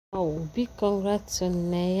Oh, big congrats to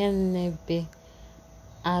NNEBE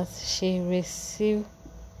as she received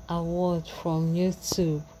award from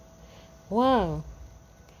YouTube. Wow,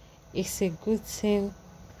 it's a good thing.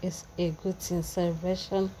 It's a good thing.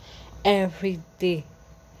 Celebration every day.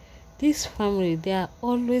 This family, they are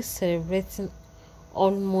always celebrating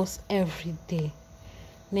almost every day.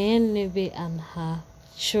 NNEBE and her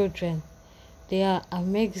children, they are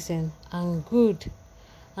amazing and good,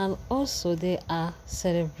 and also they are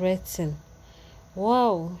celebrating.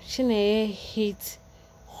 Wow, CHINENYE hit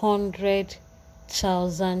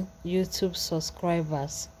 100,000 YouTube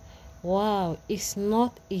subscribers. Wow, it's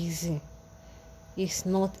not easy. It's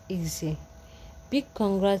not easy. Big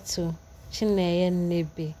congrats to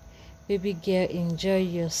CHINENYE. Baby girl, enjoy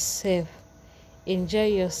yourself. Enjoy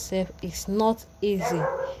yourself. It's not easy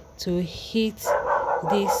to hit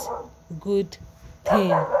this good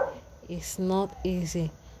thing. It's not easy.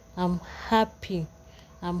 I'm happy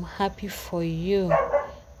for you,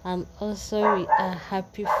 and also we are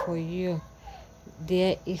happy for you.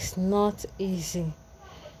 There is not easy.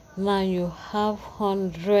 Now you have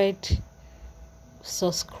 100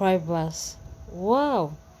 subscribers.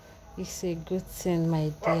 Wow, it's a good thing,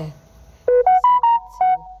 my dear. It's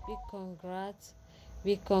a good thing.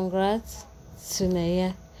 Big congrats to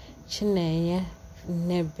CHINENYE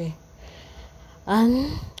NNEBE.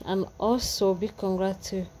 And also big congrats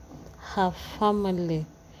to her family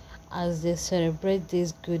as they celebrate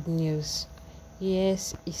this good news.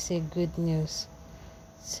 Yes, it's a good news.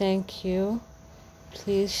 Thank you.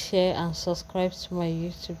 Please share and subscribe to my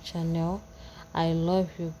YouTube channel. I love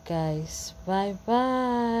you guys. Bye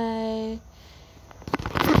bye.